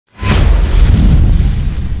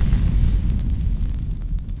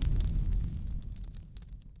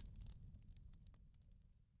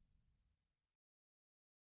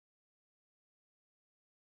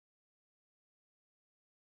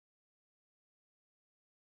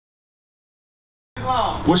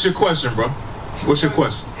What's your question, bro? What's your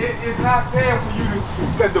question? It's not fair for you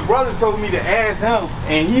to, because the brother told me to ask him,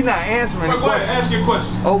 and he not answering the Go ahead, ask your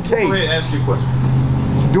question. Okay. Go ahead, ask your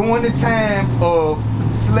question. During the time of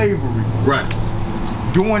slavery, right?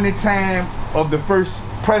 During the time of the first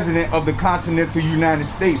president of the continental United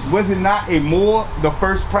States, was it not a Moor, the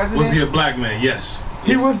first president? Was he a black man? Yes.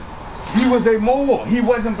 He was a Moor. He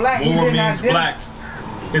wasn't black. Moor he means black.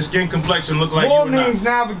 His skin complexion looked like Moor you and I. means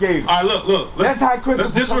navigator. All right, look.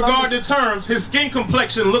 Let's disregard the terms. His skin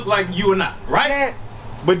complexion looked like you and I, right? Yeah,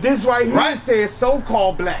 but this right here says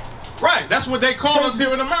so-called black. Right, that's what they call us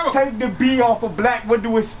here in America. Take the B off of black. What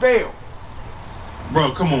do it spell?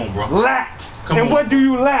 Bro, come on, bro. Lack. What do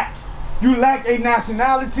you lack? You lack a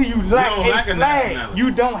nationality. You lack a flag. You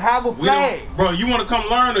don't have a flag. Bro, you want to come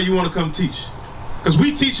learn or you want to come teach? Because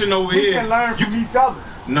we teaching over here. We can learn from each other.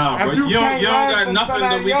 No, bro, you don't got nothing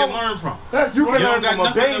that we can learn from. You don't got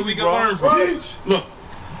nothing that we can learn from. Look,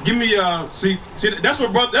 give me see that's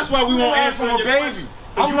what, bro. That's why we won't answer your question.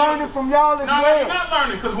 I'm learning from y'all as well. No, you're not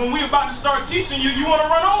learning, because when we about to start teaching you, you want to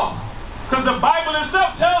run off. Because the Bible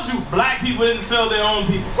itself tells you black people didn't sell their own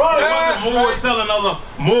people. It wasn't Moors selling other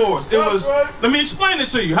Moors. It was. Let me explain it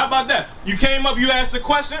to you. How about that? You came up, you asked a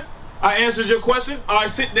question. I answered your question. All right,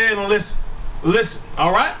 sit there and listen. Listen,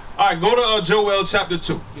 all right? All right, go to Joel chapter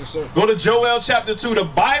 2. Yes, sir. Go to Joel chapter 2. The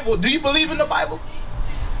Bible, do you believe in the Bible?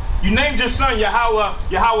 You named your son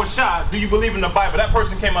Yahweh Shai. Do you believe in the Bible? That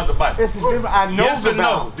person came out the Bible. It's different. I know yes or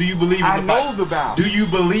no? Do you believe in the Bible? I know the Bible. Do you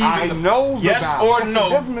believe in the Bible? Yes or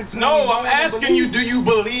no? No, I'm asking you, do you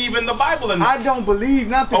believe in the Bible or not? I don't believe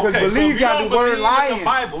nothing, because believe got the word lying. In the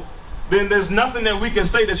Bible, then there's nothing that we can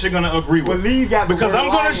say that you're going to agree with. Believe got the because word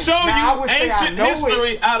I'm going to show lying. you ancient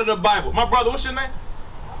history out of the Bible. My brother, what's your name?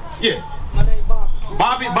 Yeah. My name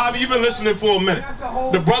Bobby. Bobby, you've been listening for a minute.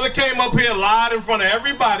 The brother came up here, lied in front of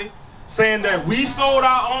everybody, saying that we sold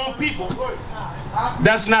our own people.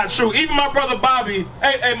 That's not true. Even my brother Bobby,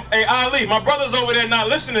 hey Ali, my brother's over there not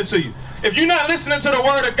listening to you. If you're not listening to the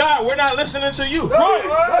word of God, we're not listening to you.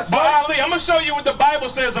 But Ali, I'm gonna show you what the Bible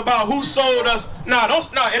says about who sold us.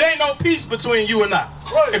 It ain't no peace between you and I.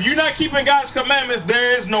 If you're not keeping God's commandments,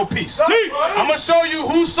 there is no peace. I'm gonna show you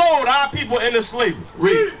who sold our people into slavery.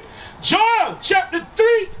 Read. Joel chapter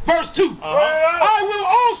 3 verse 2. I will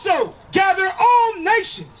also gather all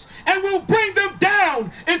nations and will bring them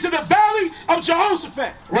down into the valley of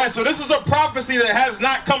Jehoshaphat. Right, so this is a prophecy that has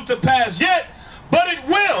not come to pass yet, but it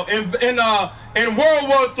will in World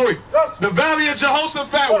War III. The valley of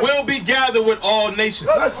Jehoshaphat will be gathered with all nations.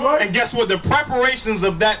 And guess what? The preparations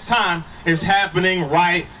of that time is happening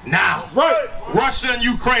right now. Russia and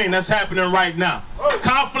Ukraine, that's happening right now.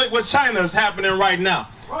 Conflict with China is happening right now.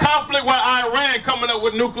 Conflict with Iran coming up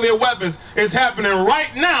with nuclear weapons is happening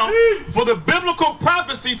right now for the biblical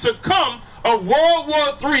prophecy to come of World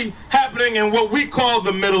War III happening in what we call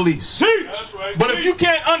the Middle East. But if you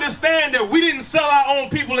can't understand that we didn't sell our own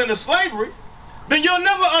people into slavery, then you'll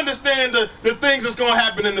never understand the things that's going to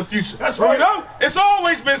happen in the future. That's right. It's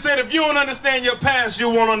always been said, if you don't understand your past, you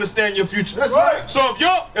won't understand your future. That's right. So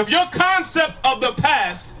if your concept of the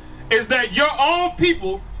past is that your own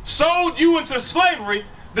people sold you into slavery,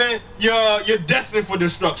 then you're destined for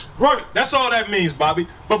destruction. Right. That's all that means, Bobby.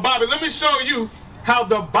 But Bobby, let me show you how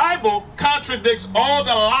the Bible contradicts all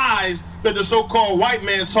the lies that the so-called white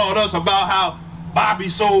man taught us about how Bobby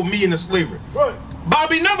sold me into slavery. Right.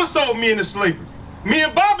 Bobby never sold me into slavery. Me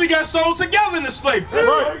and Bobby got sold together into slavery.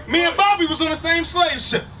 Right. Me and Bobby was on the same slave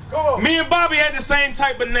ship. Me and Bobby had the same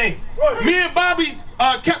type of name. Right. Me and Bobby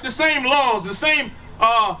kept the same laws, the same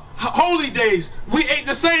holy days. We ate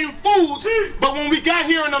the same foods, but when we got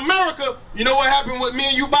here in America, you know what happened with me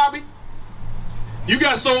and you, Bobby? You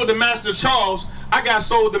got sold to Master Charles. I got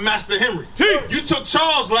sold to Master Henry. You took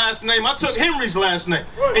Charles' last name. I took Henry's last name.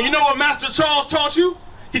 And you know what Master Charles taught you?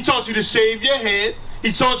 He taught you to shave your head.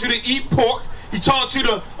 He taught you to eat pork. He taught you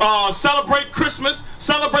to celebrate Christmas,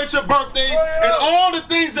 celebrate your birthdays, and all the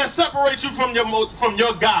things that separate you from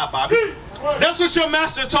your God, Bobby. That's what your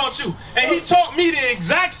master taught you. And he taught me the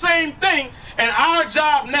exact same thing. And our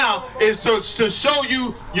job now is to show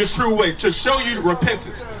you your true way, to show you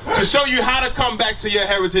repentance, to show you how to come back to your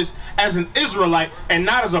heritage as an Israelite and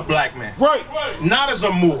not as a black man. Not as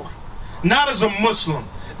a Moor, not as a Muslim,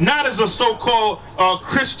 not as a so-called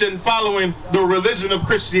Christian following the religion of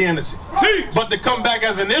Christianity, but to come back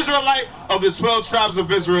as an Israelite of the 12 tribes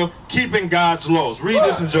of Israel, keeping God's laws. Read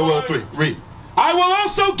this in Joel 3. Read. I will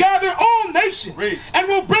also gather all nations and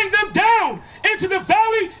will bring them down into the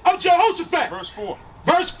valley of Jehoshaphat. Verse 4.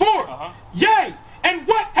 Verse 4. Yea, and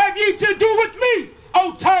what have ye to do with me,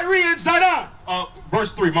 O Tyre and Zidon?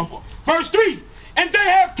 Verse 3, my fault. Verse 3. And they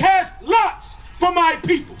have cast lots for my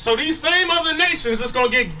people. So these same other nations that's going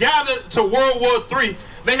to get gathered to World War III,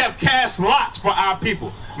 they have cast lots for our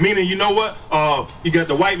people. Meaning, you know what? You got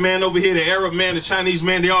the white man over here, the Arab man, the Chinese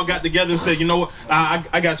man. They all got together and said, you know what?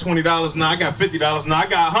 I got $20 now. I got $50 now. I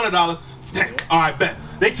got $100. Damn. All right, bet.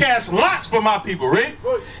 They cast lots for my people, right?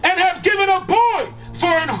 And have given a boy for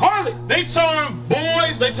an harlot. They turn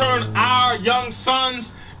boys, they turn our young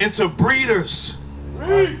sons into breeders.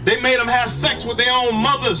 They made them have sex with their own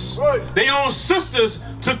mothers, their own sisters,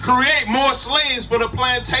 to create more slaves for the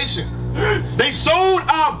plantation. They sold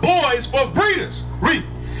our boys for breeders. Read.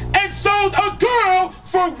 And sold a girl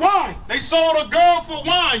for wine. They sold a girl for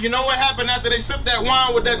wine. You know what happened after they sipped that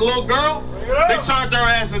wine with that little girl? They turned their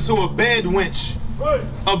ass into a bed wench.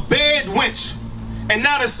 A bed wench. And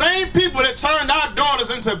now the same people that turned our daughters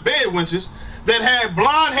into bed wenches, that had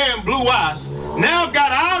blonde hair and blue eyes, now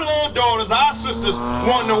got our little daughters, our sisters,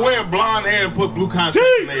 wanting to wear blonde hair and put blue contacts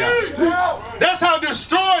in their eyes. That's how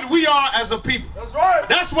destroyed we are as a people. That's right.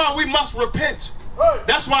 That's why we must repent.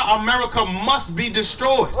 That's why America must be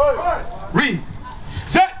destroyed. Read.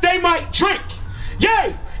 That they might drink.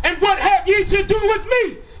 Yea, and what have ye to do with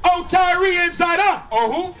me, O Tyre and Zidon?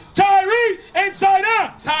 Or who? Tyre and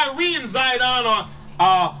Zidon. Tyre and Zidon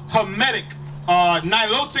are Hamitic,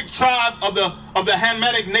 Nilotic tribe of the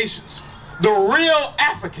Hamitic nations. The real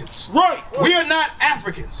Africans. Right. We are not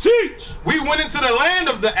Africans. Teach. We went into the land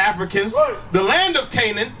of the Africans, the land of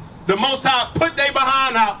Canaan. The Most High put they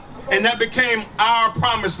behind out, and that became our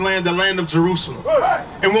promised land, the land of Jerusalem.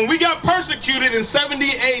 And when we got persecuted in 70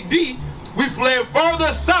 AD, we fled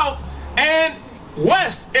further south and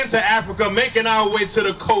west into Africa, making our way to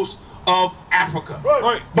the coast of Africa.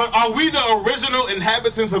 But are we the original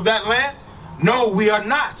inhabitants of that land? No, we are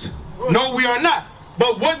not. No, we are not.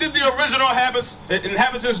 But what did the original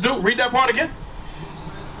inhabitants do? Read that part again.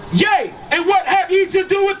 Yea, and what have ye to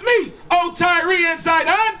do with me, O Tyre and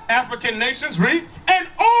Zidon? African nations, read. And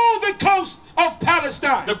all the coast of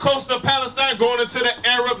Palestine. The coast of Palestine going into the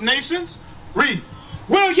Arab nations. Read.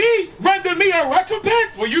 Will ye render me a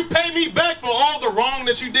recompense? Will you pay me back for all the wrong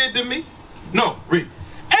that you did to me? No, read.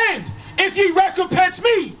 And if ye recompense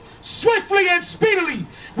me, swiftly and speedily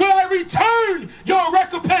will I return your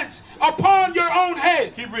recompense upon your own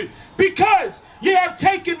head. Keep reading. Because ye have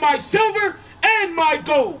taken my silver and my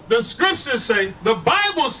gold. The scriptures say, the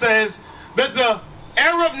Bible says that the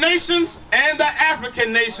Arab nations and the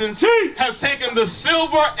African nations have taken the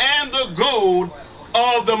silver and the gold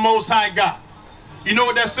of the Most High God. You know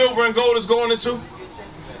what that silver and gold is going into?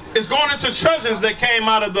 It's going into treasures that came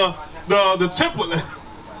out of the temple.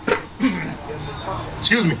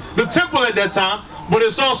 Excuse me, the temple at that time, but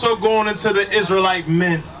it's also going into the Israelite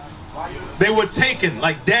men. They were taken,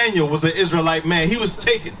 like Daniel was an Israelite man. He was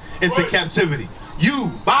taken into captivity.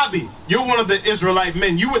 You, Bobby, you're one of the Israelite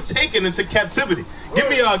men. You were taken into captivity. Give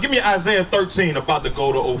me Isaiah 13 about to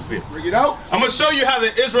go to Ophir. Bring it out. I'm going to show you how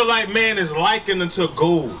the Israelite man is likened unto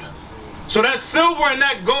gold. So that silver and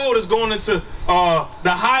that gold is going into the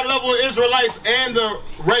high-level Israelites and the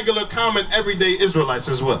regular, common, everyday Israelites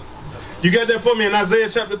as well. You got that for me in Isaiah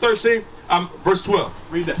chapter 13, verse 12.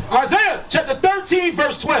 Read that. Isaiah chapter 13,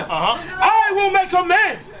 verse 12. I will make a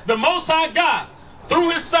man. The Most High God,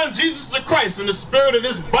 through his son Jesus the Christ, in the spirit of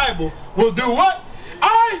this Bible, will do what?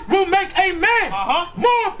 I will make a man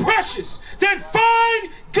more precious than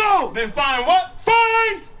fine gold. Then fine what?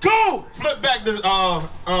 Fine gold. Flip back to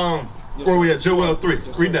where we at? Joel 3.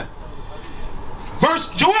 Read that.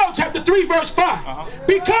 Joel chapter 3, verse 5.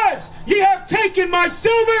 Because ye have taken my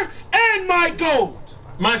silver and my gold.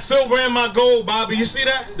 My silver and my gold, Bobby. You see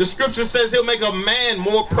that? The scripture says he'll make a man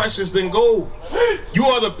more precious than gold. You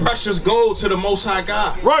are the precious gold to the Most High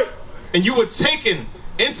God. Right. And you were taken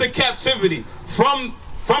into captivity from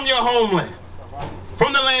your homeland,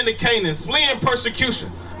 from the land of Canaan, fleeing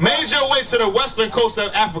persecution. Made your way to the western coast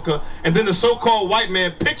of Africa, and then the so-called white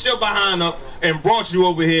man picked your behind up and brought you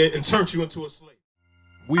over here and turned you into a slave.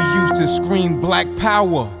 We used to scream black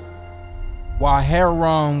power while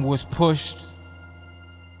Heron was pushed.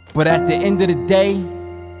 But at the end of the day,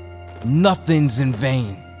 nothing's in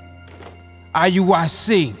vain.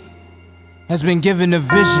 Iuic has been given a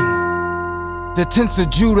vision. The tents of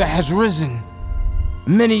Judah has risen.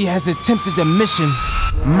 Many has attempted the mission,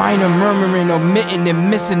 minor murmuring, omitting, and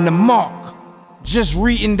missing the mark. Just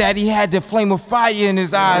reading that he had the flame of fire in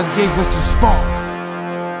his eyes gave us the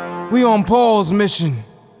spark. We on Paul's mission.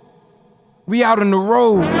 We out on the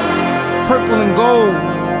road, purple and gold,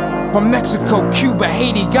 from Mexico, Cuba,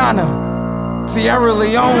 Haiti, Ghana, Sierra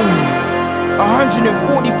Leone.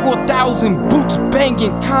 144,000 boots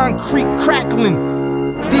banging, concrete crackling.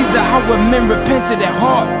 These are our men repented at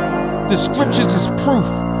heart. The scriptures is proof.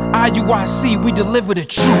 IUIC, we deliver the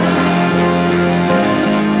truth.